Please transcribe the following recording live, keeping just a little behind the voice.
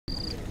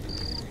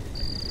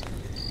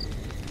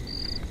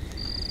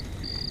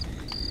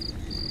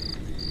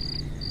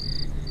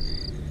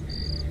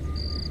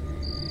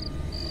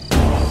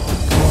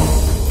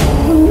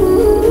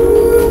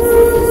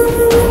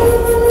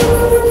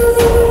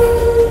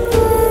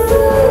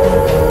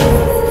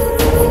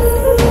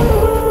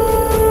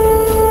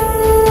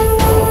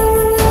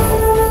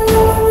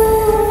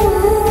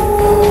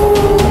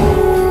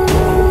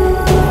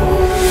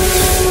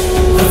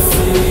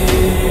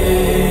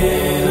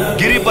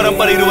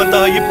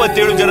ದುಡಿಯುವಂತಹ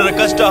 27 ಜನರ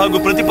ಕಷ್ಟ ಹಾಗೂ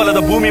ಪ್ರತಿಫಲದ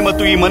ಭೂಮಿ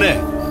ಮತ್ತು ಈ ಮನೆ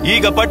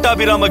ಈಗ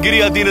ಪಟ್ಟಾಭಿರಾಮ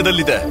ಗಿರಿಯ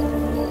ಅಧೀನದಲ್ಲಿದೆ.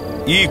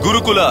 ಈ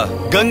ಗುರುಕುಲ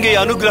ಗಂಗೆಯ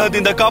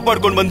ಅನುಗ್ರಹದಿಂದ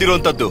ಕಾಪಾಡ್ಕೊಂಡು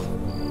ಬಂದಿರುವಂತದ್ದು.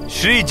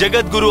 ಶ್ರೀ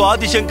ಜಗದ್ಗುರು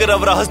ಆದಿಶಂಕರ್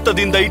ಅವರ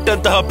ಹಸ್ತದಿಂದ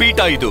ಇಟ್ಟಂತಹ ಪೀಠ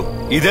ಇದು.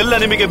 ಇದೆಲ್ಲ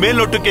ನಿಮಗೆ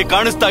ಮೇಲ್ನೋಟಕ್ಕೆ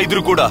ಕಾಣಿಸ್ತಾ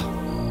ಇದ್ರು ಕೂಡ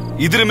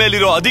ಇದ್ರ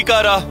ಮೇಲಿರೋ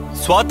ಅಧಿಕಾರ,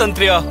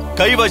 ಸ್ವಾತಂತ್ರ್ಯ,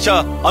 ಕೈವಶ,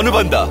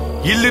 ಅನುಬಂಧ,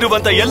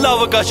 ಇಲ್ಲಿರುವಂತ ಎಲ್ಲ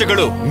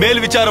ಅವಕಾಶಗಳು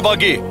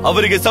ಮೇಲ್ವಿಚಾರವಾಗಿ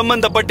ಅವರಿಗೆ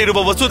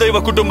ಸಂಬಂಧಪಟ್ಟಿರುವ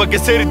ವಸುದೈವ ಕುಟುಂಬಕ್ಕೆ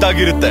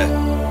ಸೇರಿದ್ದಾಗಿರುತ್ತೆ.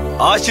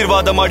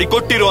 ಆಶೀರ್ವಾದ ಮಾಡಿ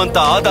ಕೊಟ್ಟಿರುವಂತ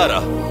ಆಧಾರ.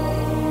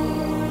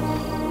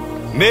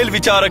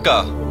 ಮೇಲ್ವಿಚಾರಕ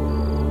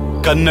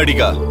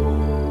ಕನ್ನಡಿಗ,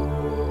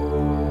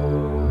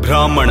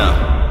 ಬ್ರಾಹ್ಮಣ.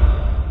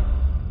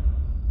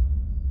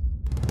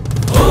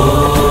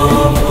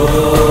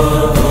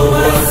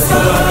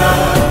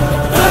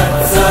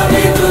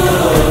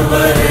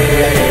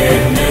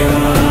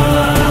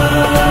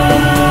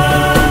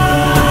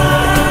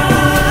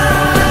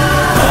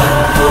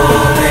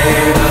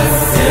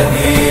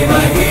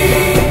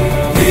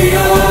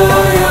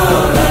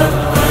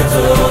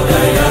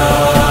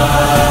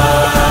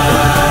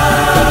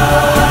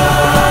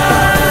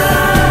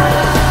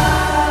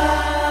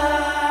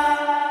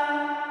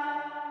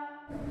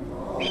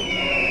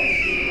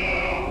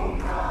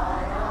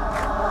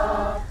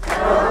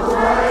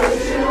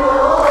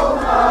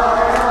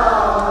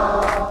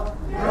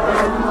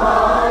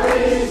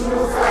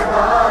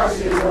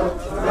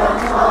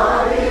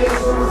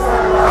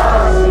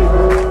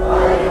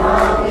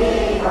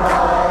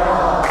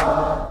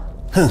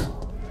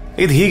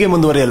 ಇದು ಹೀಗೆ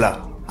ಮುಂದುವರಿಯಲ್ಲ.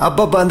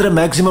 ಹಬ್ಬಬ್ಬ ಅಂದ್ರೆ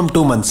ಮ್ಯಾಕ್ಸಿಮಮ್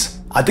 2 months.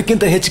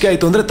 ಅದಕ್ಕಿಂತ ಹೆಚ್ಚಿಗೆ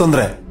ಆಯ್ತು ಅಂದ್ರೆ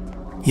ತೊಂದ್ರೆ.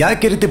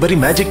 ಯಾಕೆ ರೀತಿ ಬರೀ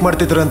ಮ್ಯಾಜಿಕ್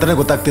ಮಾಡ್ತಿದ್ರು ಅಂತಾನೆ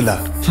ಗೊತ್ತಾಗ್ತಿಲ್ಲ.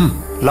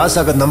 ಲಾಸ್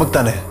ಆಗೋದು ನಮಗ್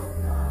ತಾನೆ.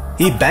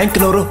 ಈ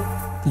ಬ್ಯಾಂಕ್ನವರು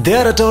they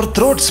are at hour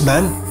ಥ್ರೋಟ್ಸ್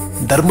man.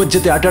 ಧರ್ಮದ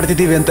ಜೊತೆ ಆಟ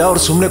ಆಡ್ತಿದೀವಿ ಅಂತ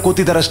ಅವ್ರು ಸುಮ್ನೆ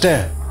ಕೂತಿದಾರಷ್ಟೇ.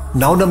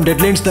 ನಾವು ನಮ್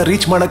ಡೆಡ್ ಲೈನ್ಸ್ ನ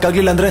ರೀಚ್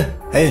ಮಾಡಕ್ಕಾಗಿಲ್ಲ ಅಂದ್ರೆ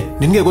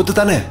ನಿನ್ಗೆ ಗೊತ್ತು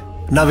ತಾನೆ,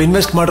 ನಾವ್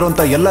ಇನ್ವೆಸ್ಟ್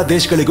ಮಾಡಿರುವಂತ ಎಲ್ಲಾ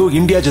ದೇಶಗಳಿಗೂ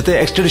ಇಂಡಿಯಾ ಜೊತೆ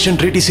ಎಕ್ಸ್ಟ್ರಡಿಷನ್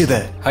ಟ್ರೀಟೀಸ್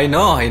ಇದೆ. ಐ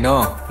ನೋ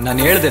ನಾನು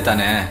ಹೇಳ್ದೆ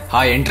ತಾನೆ.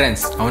 ಆ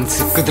ಎಂಟ್ರೆನ್ಸ್ ಅವನ್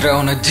ಸಿಕ್ಕಿದ್ರೆ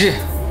ಅವನ ಅಜ್ಜಿ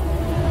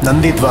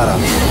ನಂದಿ ದ್ವಾರ.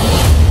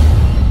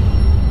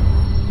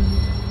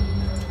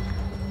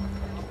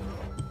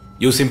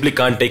 You simply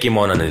can't take him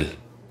on, Anil.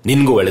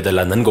 ನಿನ್ಗೂ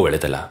ಒಳ್ಳೆದಲ್ಲ, ನನ್ಗೂ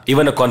ಒಳ್ಳೆದಲ್ಲ.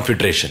 Even a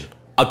confederation,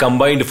 a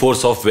combined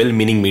force of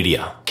well-meaning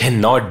media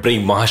cannot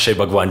bring Mahashay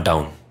Bhagavan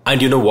down. And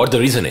you know what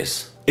the reason is?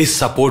 His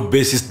support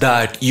base is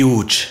that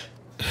huge.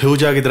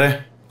 Huge ಆಗಿದ್ರೆ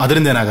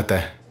ಅದರಿಂದ ಏನಾಗುತ್ತೆ?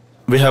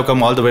 We have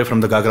come all the way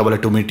from the Gagrabala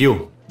to meet you.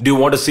 Do you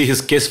want to see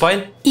his case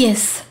file?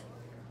 Yes.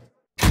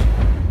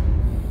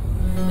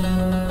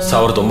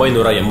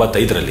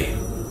 1985ರಲ್ಲಿ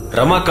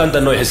Ramakant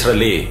ಅನ್ನೋ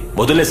ಹೆಸರಲ್ಲಿ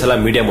ಮೊದಲನೇ ಸಲ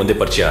media ಮುಂದೆ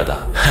ಪರಿಚಯ ಆದ.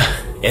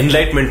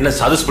 ಎನ್ಲೈಟ್ಮೆಂಟ್ ನ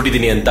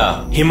ಸಾಧಿಸ್ಬಿಟ್ಟಿದೀನಿ ಅಂತ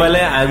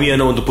ಹಿಮಾಲಯ ಆಮಿ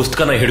ಅನ್ನೋ ಒಂದು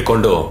ಪುಸ್ತಕನ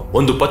ಹಿಡ್ಕೊಂಡು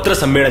ಒಂದು ಪತ್ರ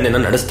ಸಮ್ಮೇಳನ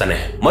ನಡೆಸ್ತಾನೆ.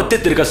 ಮತ್ತೆ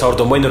ತಿರ್ಗಾ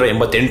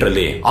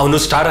 1988ರಲ್ಲಿ ಅವನು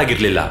star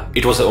ಆಗಿರ್ಲಿಲ್ಲ.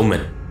 It was a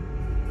women,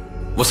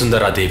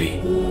 Vasundhara ದೇವಿ.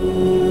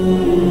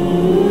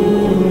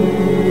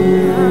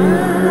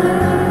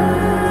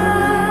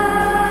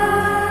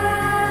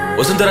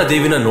 ವಸುಂಧರಾ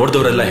ದೇವಿನ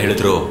ನೋಡಿದವರೆಲ್ಲ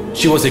ಹೇಳಿದ್ರು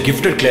she was A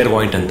gifted Clare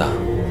ವಾಯಿಂಟ್ ಅಂತ.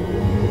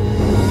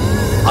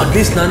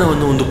 ಅಗ್ನಿ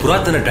ಸ್ನಾನವನ್ನು ಒಂದು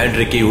ಪುರಾತನ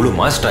ಟ್ಯಾಂಡ್ರಿಕೆ ಇವಳು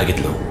ಮಾಸ್ಟರ್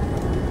ಆಗಿದ್ಲು.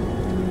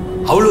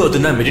 ಅವಳು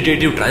ಅದನ್ನ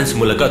ಮೆಡಿಟೇಟಿವ್ ಟ್ರಾನ್ಸ್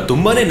ಮೂಲಕ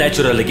ತುಂಬಾನೇ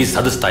ನ್ಯಾಚುರಲ್ ಆಗಿ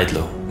ಸಾಧಿಸ್ತಾ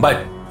ಇದ್ಲು.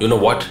 But you know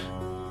what,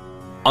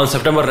 on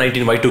September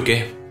 19 Y2K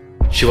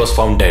she was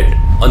found dead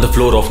on the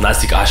floor of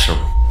Nashik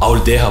ashram. ಅವಳ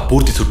ದೇಹ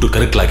ಪೂರ್ತಿ ಸುಟ್ಟು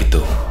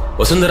ಕರಕಲಾಗಿತ್ತು.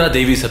 ವಸುಂಧರಾ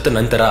ದೇವಿ ಸತ್ತ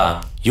ನಂತರ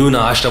ಇವನ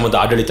ಆಶ್ರಮದ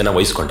ಆಡಳಿತನ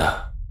ವಹಿಸಿಕೊಂಡ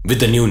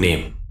ವಿತ್ ದ ನ್ಯೂ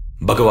ನೇಮ್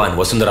ಭಗವಾನ್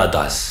ವಸುಂಧರಾ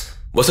ದಾಸ್.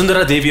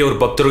 ವಸುಂಧರಾ ದೇವಿ ಅವ್ರ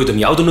ಭಕ್ತರು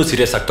ಇದನ್ನ ಯಾವುದನ್ನು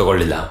ಸೀರಿಯಸ್ ಆಗಿ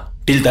ತಗೊಳ್ಳಿಲ್ಲ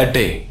till that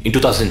day in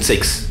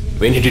 2006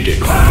 when he did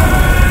it.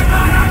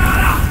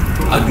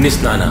 ಅಗ್ನಿ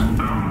ಸ್ನಾನ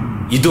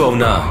ಇದು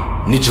ಅವನ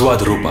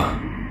ನಿಜವಾದ ರೂಪ.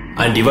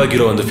 ಅಂಡ್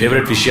ಇವಾಗಿರೋ ಒಂದು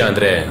ಫೇವರೆಟ್ ವಿಷಯ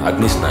ಅಂದ್ರೆ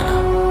ಅಗ್ನಿ ಸ್ನಾನ.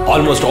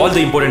 Almost all the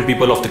important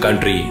people of the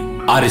country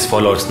R is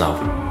followers ನಾವ್.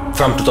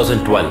 ಫ್ರಮ್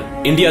 2012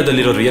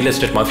 ಇಂಡಿಯಾದಲ್ಲಿರೋ ರಿಯಲ್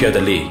ಎಸ್ಟೇಟ್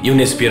ಮಾಫಿಯಾದಲ್ಲಿ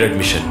ಇವನೇ ಸ್ಪಿರಿಟ್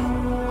ಮಿಷನ್.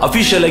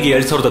 ಅಫಿಷಿಯಲ್ ಆಗಿ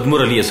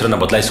 2013ರಲ್ಲಿ ಹೆಸರನ್ನ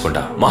ಬದಲಾಯಿಸಿಕೊಂಡ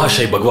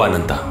ಮಹಾಶಯ್ ಭಗವಾನ್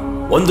ಅಂತ.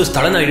 ಒಂದು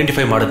ಸ್ಥಳನ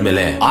ಐಡೆಂಟಿಫೈ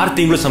ಮಾಡಿದ್ಮೇಲೆ 6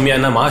 ತಿಂಗಳು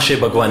ಸಮಯನ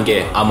ಮಹಾಶಯ್ ಭಗವಾನ್ಗೆ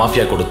ಆ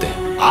ಮಾಫಿಯಾ ಕೊಡುತ್ತೆ.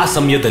 ಆ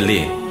ಸಮಯದಲ್ಲಿ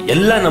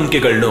ಎಲ್ಲಾ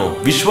ನಂಬಿಕೆಗಳನ್ನು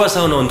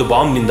ವಿಶ್ವಾಸವನ್ನ ಒಂದು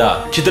ಬಾಂಬ್ ನಿಂದ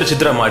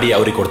ಛಿದ್ರ ಮಾಡಿ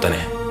ಅವ್ರಿಗೆ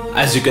ಕೊಡ್ತಾನೆ.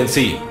 As you can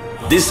see,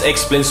 this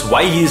explains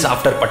why he is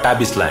after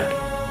Pattabhi's land.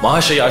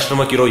 ಮಹಾಶಯ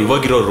ಆಶ್ರಮಕ್ಕಿರೋ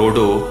ಇವಾಗಿರೋ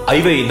ರೋಡು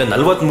ಹೈವೇ ಇಂದ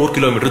 43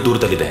 ಕಿಲೋಮೀಟರ್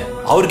ದೂರದಲ್ಲಿದೆ.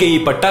 ಅವ್ರಿಗೆ ಈ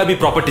ಪಟ್ಟಾಭಿ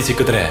ಪ್ರಾಪರ್ಟಿ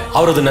ಸಿಕ್ಕಿದ್ರೆ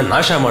ಅವ್ರು ಅದನ್ನ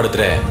ನಾಶ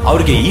ಮಾಡಿದ್ರೆ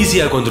ಅವ್ರಿಗೆ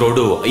ಈಸಿಯಾಗಿ ಒಂದು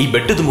ರೋಡು ಈ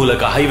ಬೆಟ್ಟದ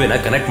ಮೂಲಕ ಹೈವೇನ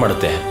ಕನೆಕ್ಟ್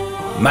ಮಾಡುತ್ತೆ.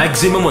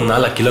 Maximum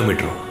 4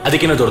 kilometre.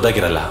 ಅದಕ್ಕಿಂತ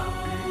ದೊಡ್ಡದಾಗಿರಲ್ಲ.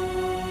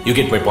 You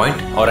get my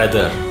point R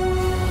other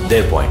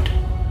there point?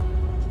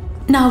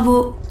 ನಾವು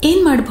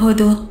ಏನ್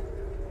ಮಾಡಬಹುದು?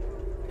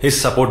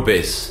 ಹಿಸ್ ಸಪೋರ್ಟ್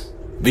ಬೇಸ್,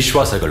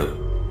 ವಿಶ್ವಾಸಗಳು,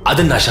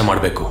 ಅದನ್ನ ನಾಶ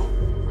ಮಾಡಬೇಕು.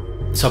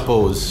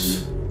 ಸಪೋಸ್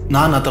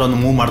ನಾನು ಆ ಥರ ಒಂದು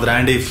ಮೂವ್ ಮಾಡಿದ್ರೆ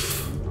and if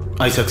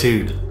I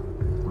succeed,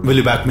 will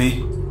you back me?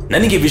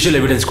 ನನಗೆ ವಿಜುವಲ್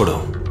ಎವಿಡೆನ್ಸ್ ಕೊಡು.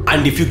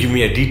 And if you give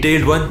me a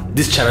detailed one,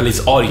 this channel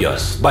is all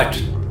yours. But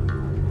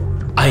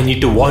I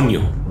need to warn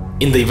you,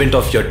 in the event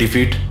of your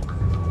defeat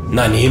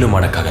ನಾನೇನು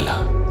ಮಾಡೋಕ್ಕಾಗಲ್ಲ,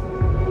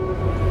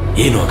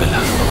 ಏನೂ ಆಗಲ್ಲ.